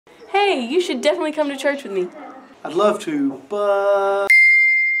Hey, you should definitely come to church with me. I'd love to, but...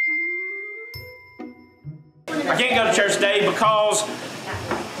 I can't go to church today because...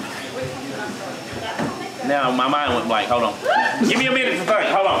 Now my mind went blank. Hold on. Give me a minute to think.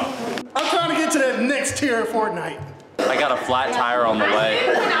 Hold on. I'm trying to get to that next tier of Fortnite. I got a flat tire on the way.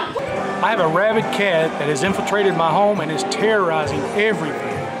 I have a rabid cat that has infiltrated my home and is terrorizing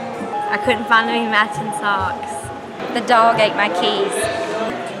everything. I couldn't find any matching socks. The dog ate my keys.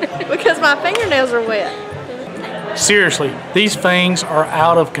 Because my fingernails are wet. Seriously, these things are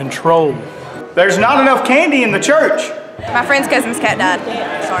out of control. There's not enough candy in the church. My friend's cousin's cat died.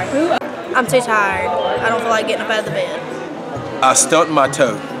 Sorry. I'm too tired. I don't feel like getting up out of the bed. I stubbed my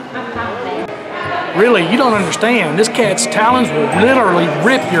toe. Really, you don't understand. This cat's talons will literally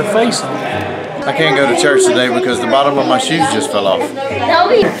rip your face off. I can't go to church today because the bottom of my shoes just fell off.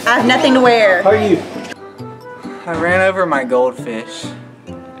 I have nothing to wear. How are you? I ran over my goldfish.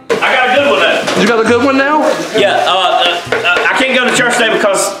 I got a good one though. You got a good one now? Yeah, I can't go to church today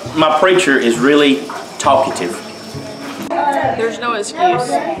because my preacher is really talkative. There's no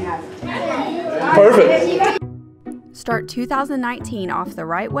excuse. Perfect. Start 2019 off the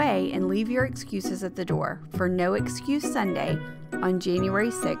right way and leave your excuses at the door for No Excuse Sunday on January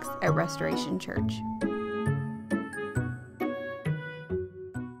 6th at Restoration Church.